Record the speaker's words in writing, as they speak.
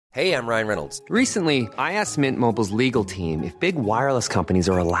Hey, I'm Ryan Reynolds. Recently, I asked Mint Mobile's legal team if big wireless companies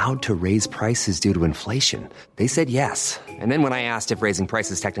are allowed to raise prices due to inflation. They said yes. And then when I asked if raising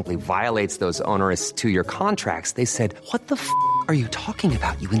prices technically violates those onerous two-year contracts, they said, "What the f*** are you talking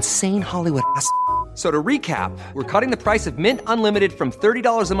about, you insane Hollywood ass?" So to recap, we're cutting the price of Mint Unlimited from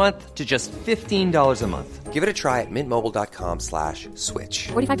 $30 a month to just $15 a month. Give it a try at mintmobile.com/switch.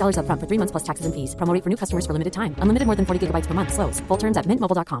 $45 up front for 3 months plus taxes and fees. Promo rate for new customers for limited time. Unlimited more than 40 gigabytes per month. Slows full terms at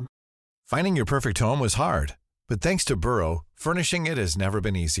mintmobile.com. Finding your perfect home was hard, but thanks to Burrow, furnishing it has never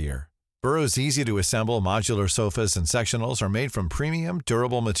been easier. Burrow's easy-to-assemble modular sofas and sectionals are made from premium,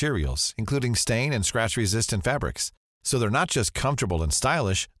 durable materials, including stain and scratch-resistant fabrics. So they're not just comfortable and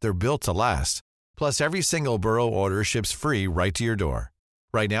stylish, they're built to last. Plus, every single Burrow order ships free right to your door.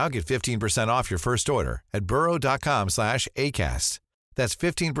 Right now, get 15% off your first order at burrow.com/ACAST. That's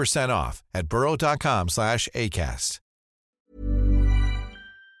 15% off at burrow.com/ACAST.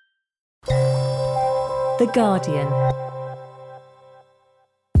 The Guardian.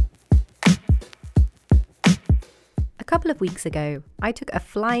 A couple of weeks ago, I took a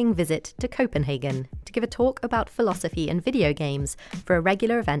flying visit to Copenhagen to give a talk about philosophy and video games for a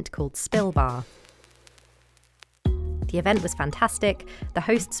regular event called Spilbar. The event was fantastic, the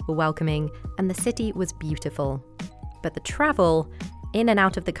hosts were welcoming, and the city was beautiful. But the travel, in and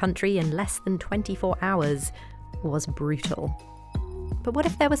out of the country in less than 24 hours, was brutal. But what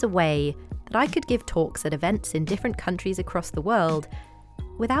if there was a way that I could give talks at events in different countries across the world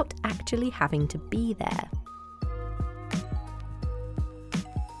without actually having to be there?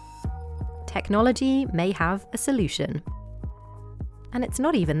 Technology may have a solution. And it's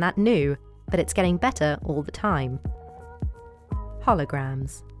not even that new, but it's getting better all the time.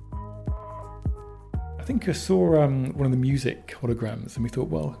 Holograms. I think I saw one of the music holograms and we thought,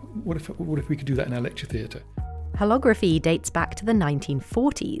 well, what if we could do that in our lecture theatre? Holography dates back to the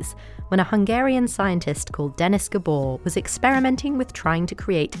 1940s, when a Hungarian scientist called Denis Gabor was experimenting with trying to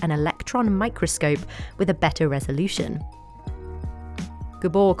create an electron microscope with a better resolution.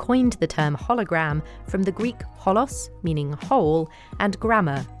 Gabor coined the term hologram from the Greek holos, meaning whole, and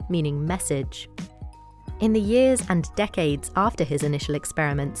gramma, meaning message. In the years and decades after his initial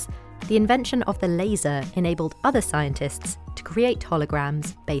experiments, the invention of the laser enabled other scientists to create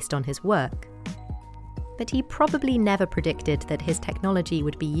holograms based on his work. But he probably never predicted that his technology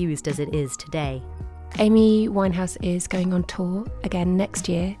would be used as it is today. Amy Winehouse is going on tour again next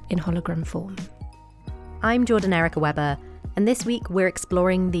year in hologram form. I'm Jordan Erica Webber, and this week we're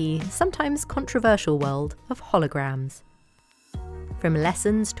exploring the sometimes controversial world of holograms. From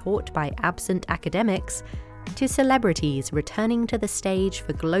lessons taught by absent academics to celebrities returning to the stage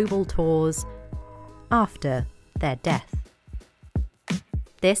for global tours after their death.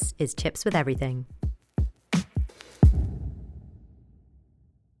 This is Chips with Everything.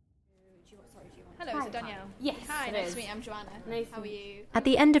 Hello, is it Danielle? Yes. Hi, nice to meet you. I'm Joanna. How are you? At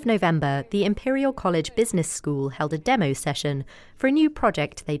the end of November, the Imperial College Business School held a demo session for a new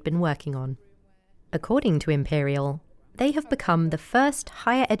project they'd been working on. According to Imperial, they have become the first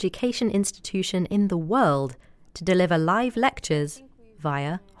higher education institution in the world to deliver live lectures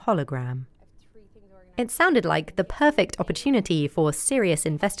via hologram. It sounded like the perfect opportunity for serious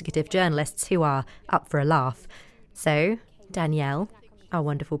investigative journalists who are up for a laugh. So, Danielle, our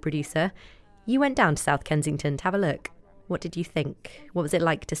wonderful producer, you went down to South Kensington to have a look. What did you think? What was it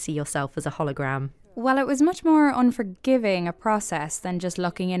like to see yourself as a hologram? Well, it was much more unforgiving a process than just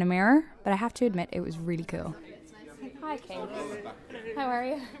looking in a mirror, but I have to admit it was really cool. Hi, Kate. How are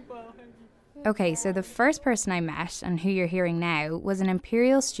you? Okay, so the first person I met, and who you're hearing now, was an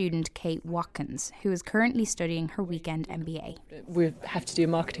Imperial student, Kate Watkins, who is currently studying her weekend MBA. We have to do a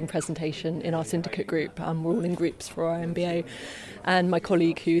marketing presentation in our syndicate group. We're all in groups for our MBA. And my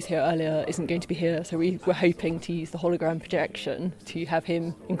colleague who was here earlier isn't going to be here, so we were hoping to use the hologram projection to have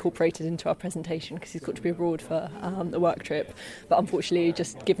him incorporated into our presentation because he's got to be abroad for a work trip. But unfortunately,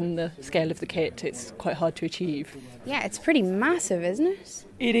 just given the scale of the kit, it's quite hard to achieve. Yeah, it's pretty massive, isn't it?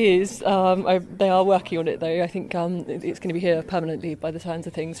 It is. They are working on it, though. I think it's going to be here permanently by the sounds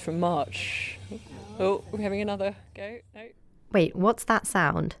of things from March. Oh, we're having another go? No. Wait, what's that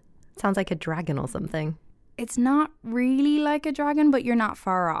sound? Sounds like a dragon or something. It's not really like a dragon, but you're not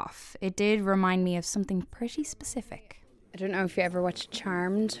far off. It did remind me of something pretty specific. I don't know if you ever watched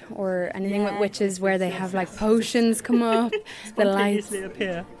Charmed or anything with witches where they have like potions come up. The lights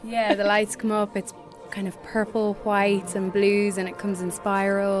appear. Yeah, the lights come up. It's kind of purple, white and blues, and it comes in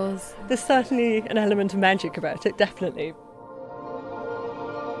spirals. There's certainly an element of magic about it, definitely.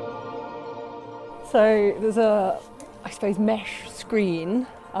 So there's a, I suppose, mesh screen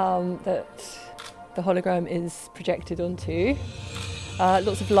that the hologram is projected onto.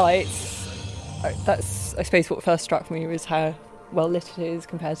 lots of lights. That's, I suppose, what first struck me was how well lit it is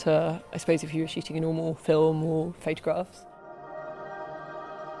compared to, I suppose, if you were shooting a normal film or photographs.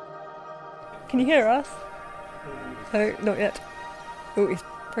 Can you hear us? No, not yet. Oh, he's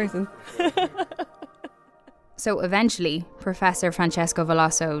frozen. So eventually, Professor Francesco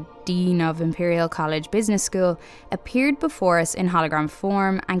Veloso, Dean of Imperial College Business School, appeared before us in hologram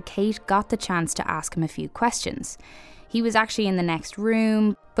form, and Kate got the chance to ask him a few questions. He was actually in the next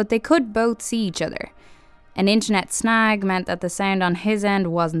room, but they could both see each other. An internet snag meant that the sound on his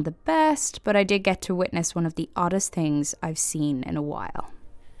end wasn't the best, but I did get to witness one of the oddest things I've seen in a while.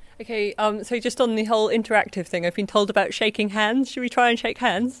 Okay, so just on the whole interactive thing, I've been told about shaking hands. Should we try and shake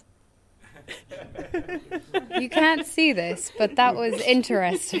hands? You can't see this, but that was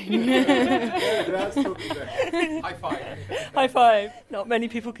interesting. High five. High five. Not many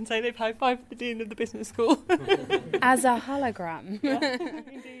people can say they've high-fived the Dean of the Business School. As a hologram. Yeah,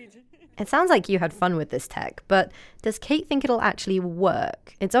 indeed. It sounds like you had fun with this tech, but does Kate think it'll actually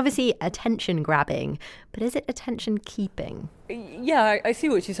work? It's obviously attention grabbing, but is it attention keeping? Yeah, I see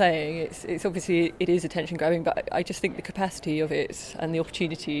what you're saying. It's obviously, it is attention grabbing, but I just think the capacity of it and the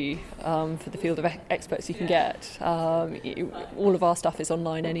opportunity for the field of experts you can get, all of our stuff is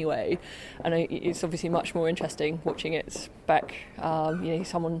online anyway, and it's obviously much more interesting watching it back,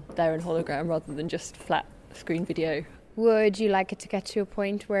 someone there in hologram rather than just flat screen video. Would you like it to get to a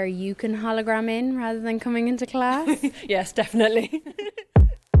point where you can hologram in rather than coming into class? Yes, definitely.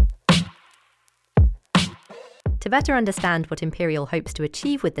 To better understand what Imperial hopes to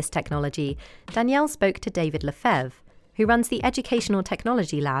achieve with this technology, Danielle spoke to David Lefebvre, who runs the Educational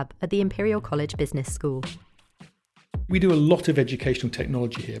Technology Lab at the Imperial College Business School. We do a lot of educational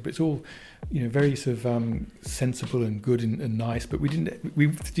technology here, but it's all, very sort of sensible and good and nice. But we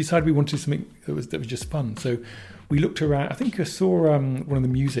decided we wanted something that was just fun. So we looked around. I think I saw one of the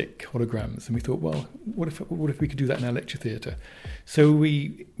music holograms, and we thought, well, what if we could do that in our lecture theatre? So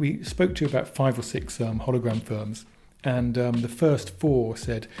we spoke to about 5 or 6 hologram firms, and the first 4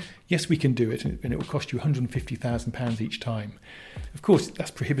 said, yes, we can do it, and it will cost you £150,000 each time. Of course,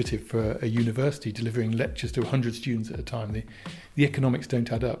 that's prohibitive for a university delivering lectures to 100 students at a time. The economics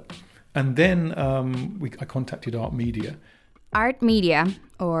don't add up. And then I contacted Art Media. Art Media,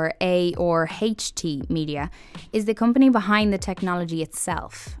 or HT Media, is the company behind the technology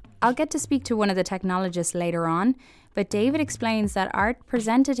itself. I'll get to speak to one of the technologists later on, but David explains that Art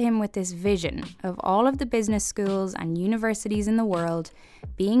presented him with this vision of all of the business schools and universities in the world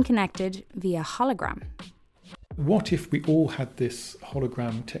being connected via hologram. What if we all had this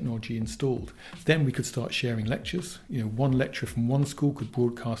hologram technology installed? Then we could start sharing lectures. One lecturer from one school could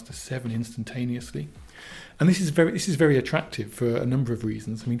broadcast to 7 instantaneously. And this is very attractive for a number of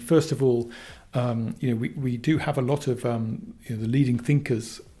reasons. I mean, first of all, we do have a lot of the leading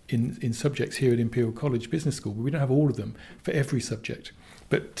thinkers in subjects here at Imperial College Business School, but we don't have all of them for every subject.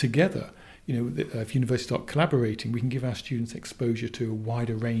 But together, if universities start collaborating, we can give our students exposure to a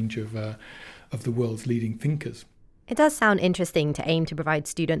wider range of the world's leading thinkers. It does sound interesting to aim to provide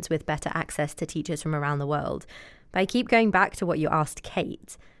students with better access to teachers from around the world. But I keep going back to what you asked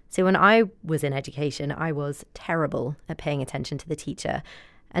Kate. So when I was in education, I was terrible at paying attention to the teacher.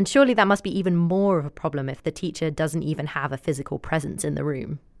 And surely that must be even more of a problem if the teacher doesn't even have a physical presence in the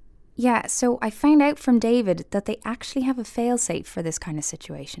room. Yeah, so I found out from David that they actually have a fail-safe for this kind of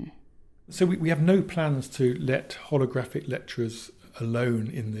situation. So we have no plans to let holographic lecturers alone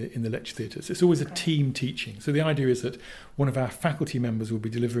in the lecture theatres. It's always a team teaching. So the idea is that one of our faculty members will be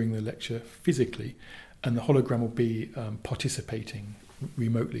delivering the lecture physically, and the hologram will be participating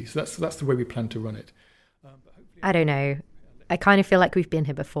remotely. So that's the way we plan to run it. I don't know. I kind of feel like we've been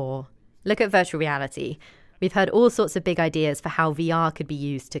here before. Look at virtual reality. We've heard all sorts of big ideas for how VR could be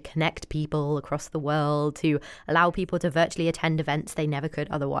used to connect people across the world, to allow people to virtually attend events they never could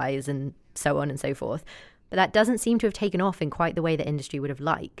otherwise, and so on and so forth. But that doesn't seem to have taken off in quite the way the industry would have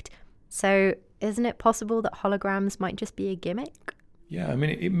liked. So isn't it possible that holograms might just be a gimmick? Yeah, I mean,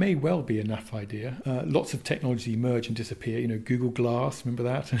 it may well be a naff idea. Lots of technology emerge and disappear. Google Glass, remember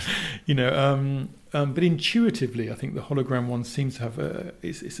that? But intuitively, I think the hologram one seems to have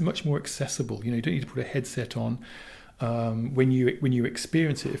it's much more accessible. You don't need to put a headset on. When you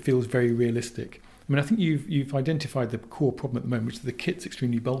experience it, it feels very realistic. I mean, I think you've identified the core problem at the moment, which is the kit's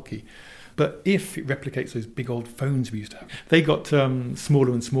extremely bulky. But if it replicates those big old phones we used to have, they got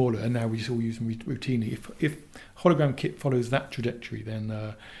smaller and smaller, and now we just all use them routinely. If hologram kit follows that trajectory,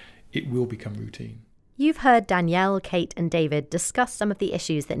 then it will become routine. You've heard Danielle, Kate and David discuss some of the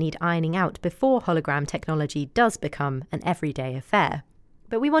issues that need ironing out before hologram technology does become an everyday affair.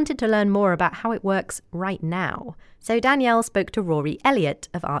 But we wanted to learn more about how it works right now. So Danielle spoke to Rory Elliott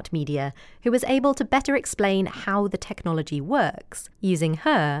of Art Media, who was able to better explain how the technology works, using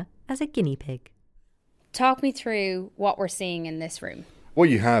her as a guinea pig. Talk me through what we're seeing in this room. What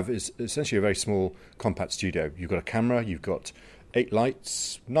you have is essentially a very small, compact studio. You've got a camera, you've got 8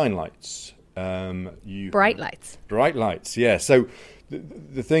 lights, 9 lights. Bright lights. Bright lights, yeah. So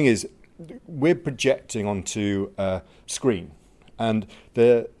the thing is, we're projecting onto a screen, and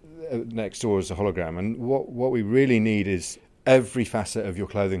the next door is a hologram. And what we really need is every facet of your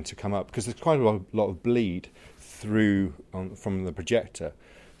clothing to come up, because there's quite a lot of bleed through from the projector.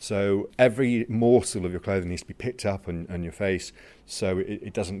 So every morsel of your clothing needs to be picked up on your face, so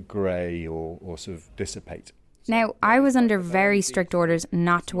it doesn't grey or sort of dissipate. Now, I was under very strict orders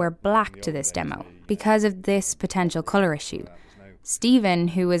not to wear black to this demo because of this potential colour issue. Stephen,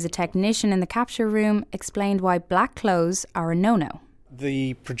 who was a technician in the capture room, explained why black clothes are a no-no.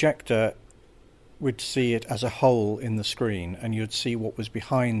 The projector would see it as a hole in the screen, and you'd see what was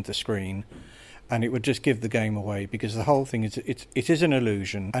behind the screen, and it would just give the game away, because the whole thing is it is an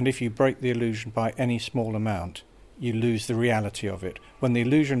illusion, and if you break the illusion by any small amount, you lose the reality of it. When the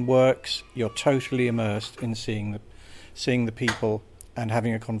illusion works, you're totally immersed in seeing the people and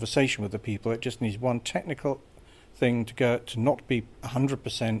having a conversation with the people. It just needs one technical thing to not be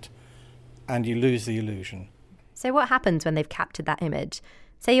 100%, and you lose the illusion. So what happens when they've captured that image?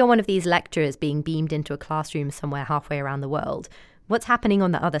 Say you're one of these lecturers being beamed into a classroom somewhere halfway around the world. What's happening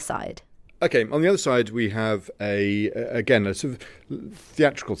on the other side? Okay, on the other side we have a sort of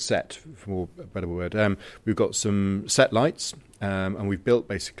theatrical set, for a better word. We've got some set lights, and we've built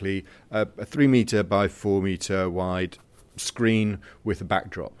basically a 3 metre by 4 metre wide screen with a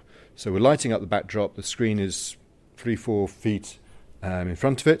backdrop. So we're lighting up the backdrop. The screen is 3-4 feet in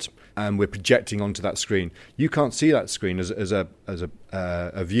front of it, and we're projecting onto that screen. You can't see that screen as a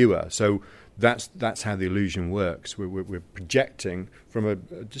viewer, so that's how the illusion works. We're projecting from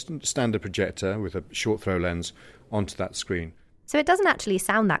just a standard projector with a short throw lens onto that screen. So it doesn't actually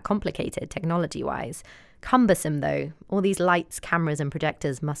sound that complicated technology-wise. Cumbersome, though. All these lights, cameras and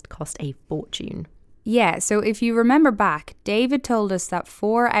projectors must cost a fortune. Yeah, so if you remember back, David told us that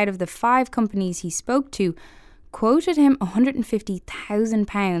 4 out of the 5 companies he spoke to quoted him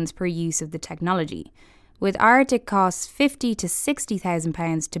 £150,000 per use of the technology. With art, it costs £50,000 to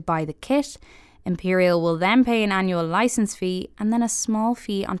 £60,000 to buy the kit. Imperial will then pay an annual licence fee and then a small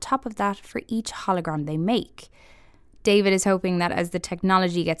fee on top of that for each hologram they make. David is hoping that as the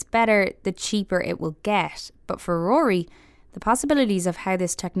technology gets better, the cheaper it will get. But for Rory, the possibilities of how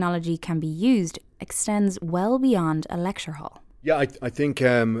this technology can be used extends well beyond a lecture hall. Yeah, I think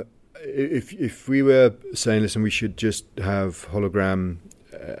if we were saying, listen, we should just have hologram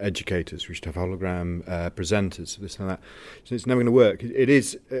educators, we should have hologram presenters, this and that. So it's never going to work. It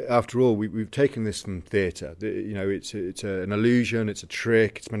is, after all, we've taken this from theatre. It's an illusion, it's a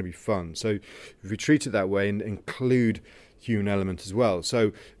trick, it's meant to be fun. So if we treat it that way and include human element as well.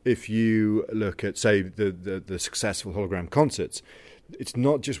 So if you look at, say, the successful hologram concerts, it's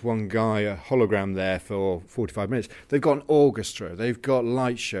not just one guy, a hologram there for 45 minutes. They've got an orchestra, they've got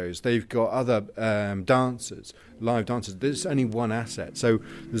light shows, they've got other dancers, live dancers. There's only one asset. So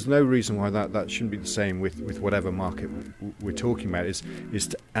there's no reason why that shouldn't be the same with whatever market we're talking about, is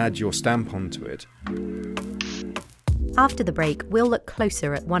to add your stamp onto it. After the break, we'll look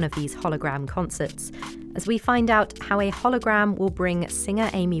closer at one of these hologram concerts as we find out how a hologram will bring singer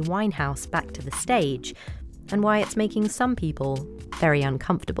Amy Winehouse back to the stage and why it's making some people very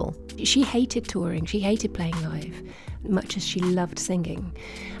uncomfortable. She hated touring, she hated playing live, much as she loved singing.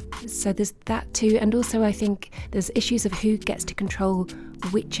 So there's that too, and also I think there's issues of who gets to control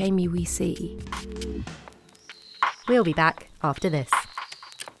which Amy we see. We'll be back after this.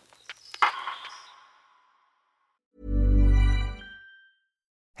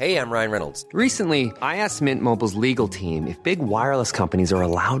 Hey, I'm Ryan Reynolds. Recently, I asked Mint Mobile's legal team if big wireless companies are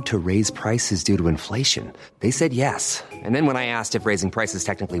allowed to raise prices due to inflation. They said yes. And then when I asked if raising prices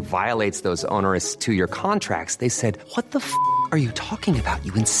technically violates those onerous 2-year contracts, they said, "What the f*** are you talking about,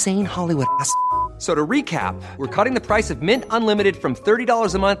 you insane Hollywood ass?" So to recap, we're cutting the price of Mint Unlimited from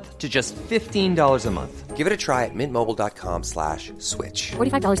 $30 a month to just $15 a month. Give it a try at mintmobile.com/switch.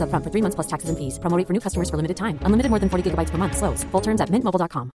 $45 up front for 3 months plus taxes and fees. Promo rate for new customers for limited time. Unlimited more than 40 gigabytes per month. Slows full terms at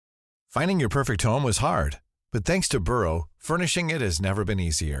mintmobile.com. Finding your perfect home was hard, but thanks to Burrow, furnishing it has never been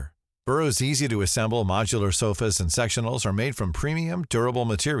easier. Burrow's easy-to-assemble modular sofas and sectionals are made from premium, durable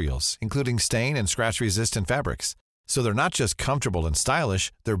materials, including stain and scratch-resistant fabrics. So they're not just comfortable and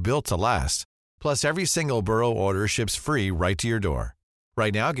stylish, they're built to last. Plus, every single Burrow order ships free right to your door.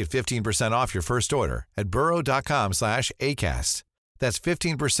 Right now, get 15% off your first order at burrow.com/ACAST. That's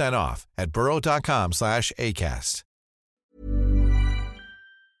 15% off at burrow.com/ACAST.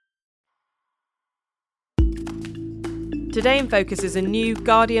 Today in Focus is a new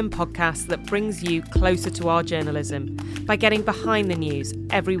Guardian podcast that brings you closer to our journalism by getting behind the news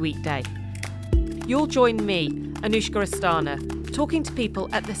every weekday. You'll join me, Anushka Astana, talking to people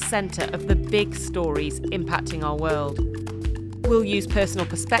at the centre of the big stories impacting our world. We'll use personal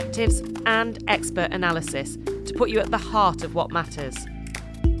perspectives and expert analysis to put you at the heart of what matters.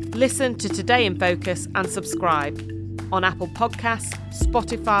 Listen to Today in Focus and subscribe on Apple Podcasts,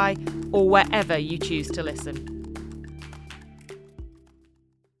 Spotify, or wherever you choose to listen.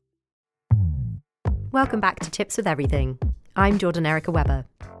 Welcome back to Tips with Everything. I'm Jordan Erica Webber.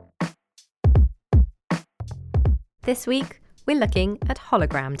 This week, we're looking at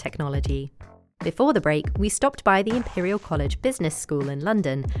hologram technology. Before the break, we stopped by the Imperial College Business School in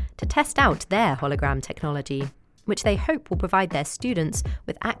London to test out their hologram technology, which they hope will provide their students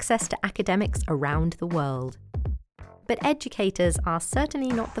with access to academics around the world. But educators are certainly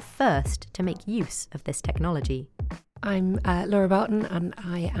not the first to make use of this technology. I'm Laura Barton, and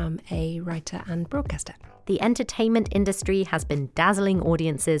I am a writer and broadcaster. The entertainment industry has been dazzling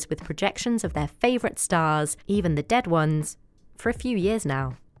audiences with projections of their favourite stars, even the dead ones, for a few years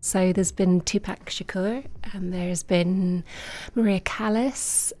now. So there's been Tupac Shakur, and there's been Maria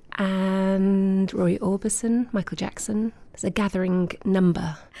Callas, and Roy Orbison, Michael Jackson. There's a gathering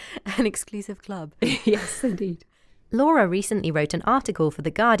number. An exclusive club. Yes, indeed. Laura recently wrote an article for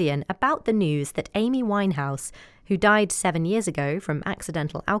The Guardian about the news that Amy Winehouse, who died 7 years ago from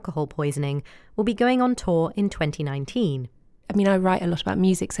accidental alcohol poisoning, will be going on tour in 2019. I mean, I write a lot about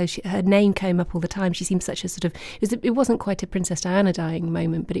music, so her name came up all the time. She seemed such a sort of... It wasn't quite a Princess Diana dying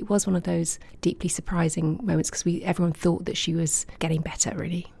moment, but it was one of those deeply surprising moments because everyone thought that she was getting better,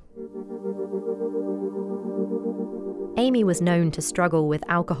 really. Amy was known to struggle with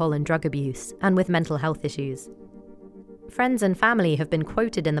alcohol and drug abuse and with mental health issues. Friends and family have been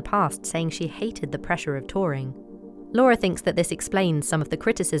quoted in the past saying she hated the pressure of touring. Laura thinks that this explains some of the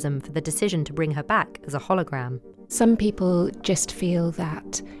criticism for the decision to bring her back as a hologram. Some people just feel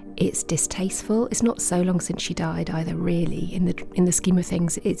that it's distasteful. It's not so long since she died either, really. In the scheme of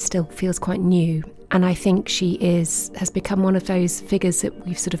things, it still feels quite new. And I think she has become one of those figures that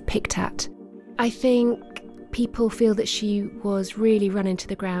we've sort of picked at. I think people feel that she was really run into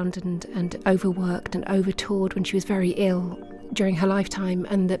the ground and overworked and over-toured when she was very ill during her lifetime,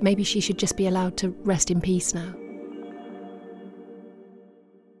 and that maybe she should just be allowed to rest in peace now.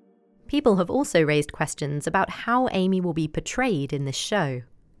 People have also raised questions about how Amy will be portrayed in this show.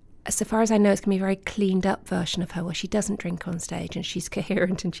 So far as I know, it's going to be a very cleaned up version of her where she doesn't drink on stage and she's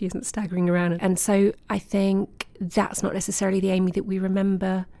coherent and she isn't staggering around. And so I think that's not necessarily the Amy that we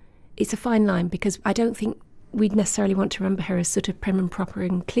remember. It's a fine line because I don't think we'd necessarily want to remember her as sort of prim and proper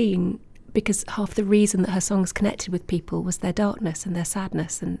and clean, because half the reason that her songs connected with people was their darkness and their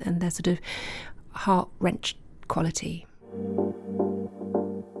sadness and their sort of heart-wrenched quality.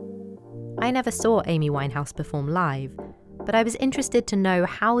 I never saw Amy Winehouse perform live, but I was interested to know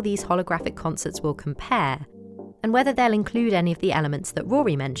how these holographic concerts will compare, and whether they'll include any of the elements that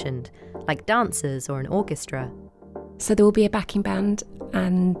Rory mentioned, like dancers or an orchestra. So there will be a backing band,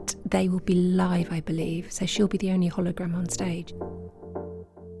 and they will be live, I believe, so she'll be the only hologram on stage.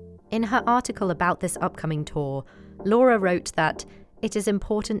 In her article about this upcoming tour, Laura wrote that it is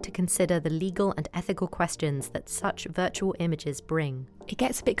important to consider the legal and ethical questions that such virtual images bring. It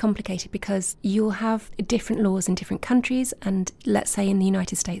gets a bit complicated because you'll have different laws in different countries, and let's say in the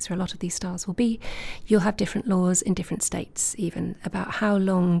United States, where a lot of these stars will be, you'll have different laws in different states even about how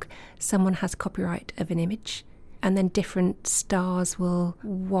long someone has copyright of an image, and then different stars will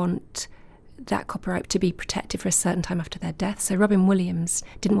want that copyright to be protected for a certain time after their death. So Robin Williams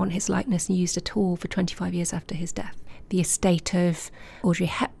didn't want his likeness used at all for 25 years after his death. The estate of Audrey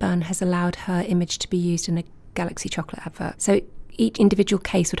Hepburn has allowed her image to be used in a Galaxy chocolate advert. So each individual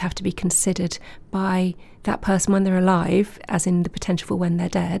case would have to be considered by that person when they're alive, as in the potential for when they're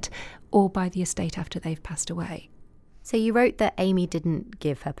dead, or by the estate after they've passed away. So you wrote that Amy didn't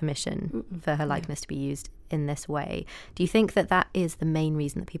give her permission for her likeness to be used in this way. Do you think that that is the main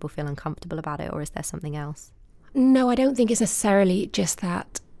reason that people feel uncomfortable about it, or is there something else? No, I don't think it's necessarily just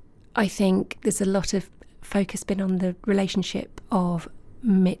that. I think there's a lot of focus been on the relationship of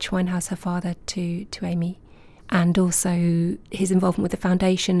Mitch Winehouse, her father, to Amy, and also his involvement with the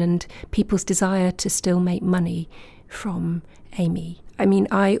foundation and people's desire to still make money from Amy. I mean,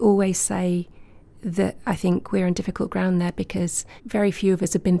 I always say that I think we're on difficult ground there because very few of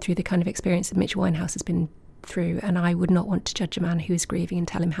us have been through the kind of experience that Mitch Winehouse has been through, and I would not want to judge a man who is grieving and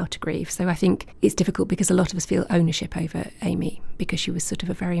tell him how to grieve. So I think it's difficult because a lot of us feel ownership over Amy because she was sort of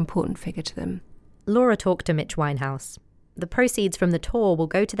a very important figure to them. Laura talked to Mitch Winehouse. The proceeds from the tour will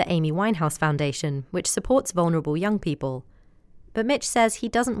go to the Amy Winehouse Foundation, which supports vulnerable young people. But Mitch says he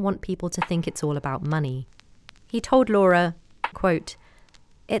doesn't want people to think it's all about money. He told Laura, quote,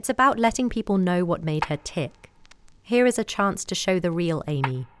 "It's about letting people know what made her tick. Here is a chance to show the real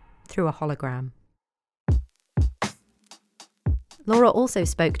Amy through a hologram." Laura also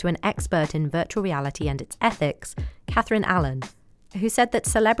spoke to an expert in virtual reality and its ethics, Catherine Allen, who said that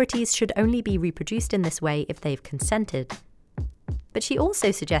celebrities should only be reproduced in this way if they've consented. But she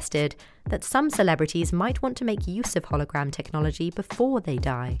also suggested that some celebrities might want to make use of hologram technology before they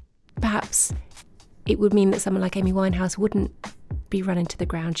die. Perhaps it would mean that someone like Amy Winehouse wouldn't be run into the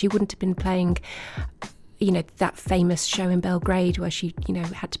ground. She wouldn't have been playing, that famous show in Belgrade where she,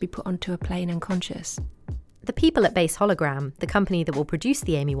 had to be put onto a plane unconscious. The people at Base Hologram, the company that will produce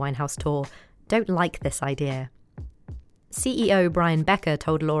the Amy Winehouse tour, don't like this idea. CEO Brian Becker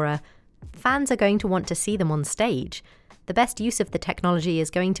told Laura, "Fans are going to want to see them on stage. The best use of the technology is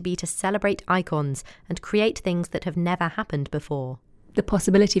going to be to celebrate icons and create things that have never happened before." The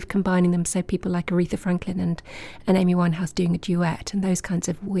possibility of combining them, so people like Aretha Franklin and Amy Winehouse doing a duet and those kinds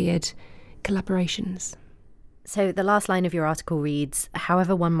of weird collaborations. So the last line of your article reads,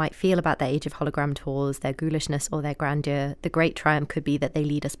 "However one might feel about the age of hologram tours, their ghoulishness or their grandeur, the great triumph could be that they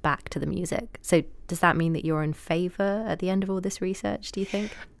lead us back to the music." So does that mean that you're in favour at the end of all this research, do you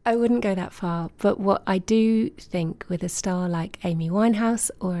think? I wouldn't go that far, but what I do think with a star like Amy Winehouse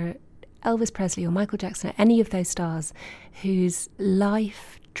or Elvis Presley or Michael Jackson or any of those stars whose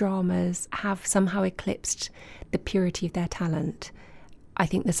life dramas have somehow eclipsed the purity of their talent, I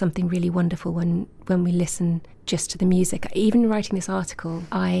think there's something really wonderful when we listen just to the music. Even writing this article,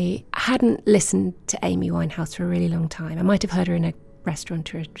 I hadn't listened to Amy Winehouse for a really long time. I might have heard her in a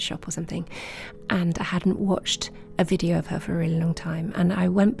restaurant or a shop or something, and I hadn't watched a video of her for a really long time. And I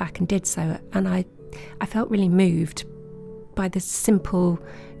went back and did so, and I felt really moved by the simple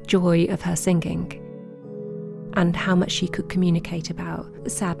joy of her singing and how much she could communicate about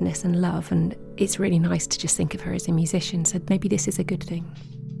sadness and love. And it's really nice to just think of her as a musician, so maybe this is a good thing.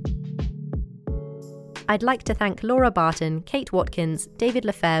 I'd like to thank Laura Barton, Kate Watkins, David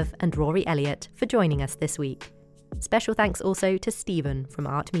Lefebvre and Rory Elliott for joining us this week. Special thanks also to Stephen from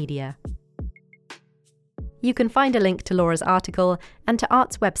Art Media. You can find a link to Laura's article and to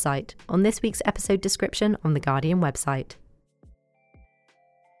Art's website on this week's episode description on the Guardian website.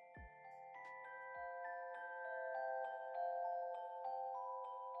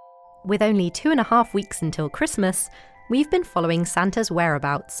 With only 2.5 weeks until Christmas, we've been following Santa's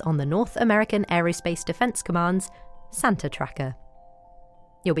whereabouts on the North American Aerospace Defense Command's Santa Tracker.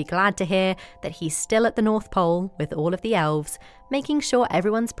 You'll be glad to hear that he's still at the North Pole with all of the elves, making sure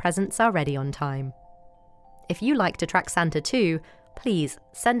everyone's presents are ready on time. If you like to track Santa too, please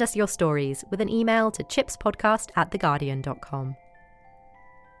send us your stories with an email to chipspodcast@theguardian.com.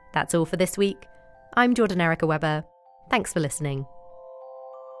 That's all for this week. I'm Jordan Erica Webber. Thanks for listening.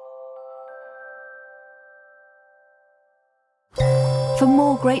 For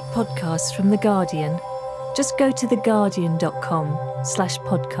more great podcasts from The Guardian, just go to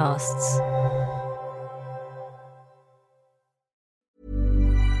theguardian.com/podcasts.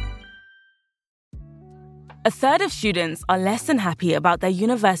 A third of students are less than happy about their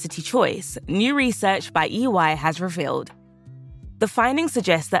university choice, new research by EY has revealed. The findings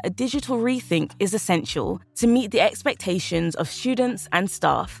suggest that a digital rethink is essential to meet the expectations of students and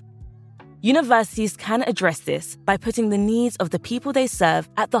staff. Universities can address this by putting the needs of the people they serve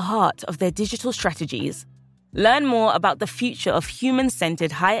at the heart of their digital strategies. Learn more about the future of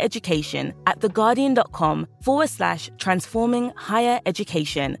human-centered higher education at theguardian.com/transforming higher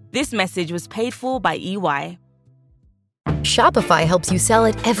education. This message was paid for by EY. Shopify helps you sell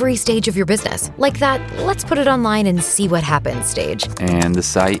at every stage of your business. Like that, let's put it online and see what happens stage. And the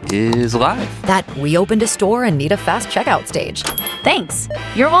site is live. That we opened a store and need a fast checkout stage. Thanks.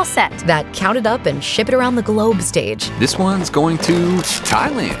 You're all set. That count it up and ship it around the globe stage. This one's going to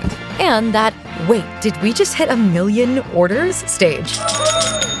Thailand. And that, wait, did we just hit 1 million orders stage?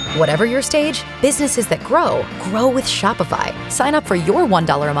 Whatever your stage, businesses that grow with Shopify. Sign up for your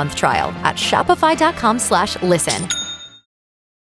 $1 a month trial at shopify.com/listen.